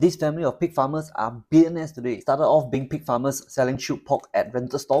This family of pig farmers are billionaires today. Started off being pig farmers selling chilled pork at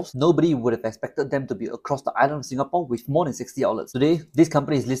rental stores. Nobody would have expected them to be across the island of Singapore with more than 60 outlets. Today, this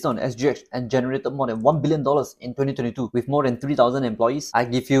company is listed on SGX and generated more than $1 billion in 2022 with more than 3,000 employees. I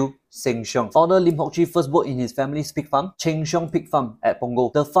give you Sheng Siong. Founder Lim Hock Chee first worked in his family's pig farm, Sheng Siong Pig Farm at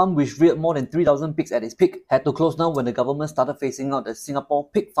Punggol. The farm, which reared more than 3,000 pigs at its peak, had to close down when the government started phasing out the Singapore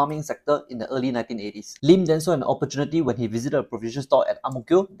pig farming sector in the early 1980s. Lim then saw an opportunity when he visited a provision store at Ang Mo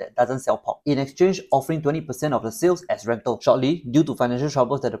Kio that doesn't sell pork, in exchange offering 20% of the sales as rental. Shortly, due to financial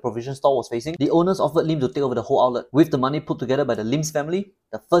troubles that the provision store was facing, the owners offered Lim to take over the whole outlet. With the money put together by the Lim's family,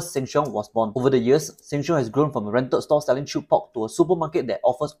 the first Sheng Siong was born. Over the years, Sheng Siong has grown from a rented store selling chilled pork to a supermarket that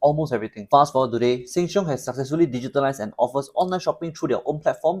offers almost everything. Fast forward today, Sheng Siong has successfully digitalized and offers online shopping through their own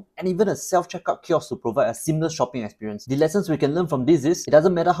platform and even a self-checkout kiosk to provide a seamless shopping experience. The lessons we can learn from this is, it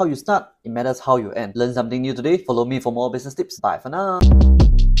doesn't matter how you start, it matters how you end. Learn something new today. Follow me for more business tips. Bye for now.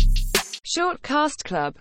 Shortcast Club.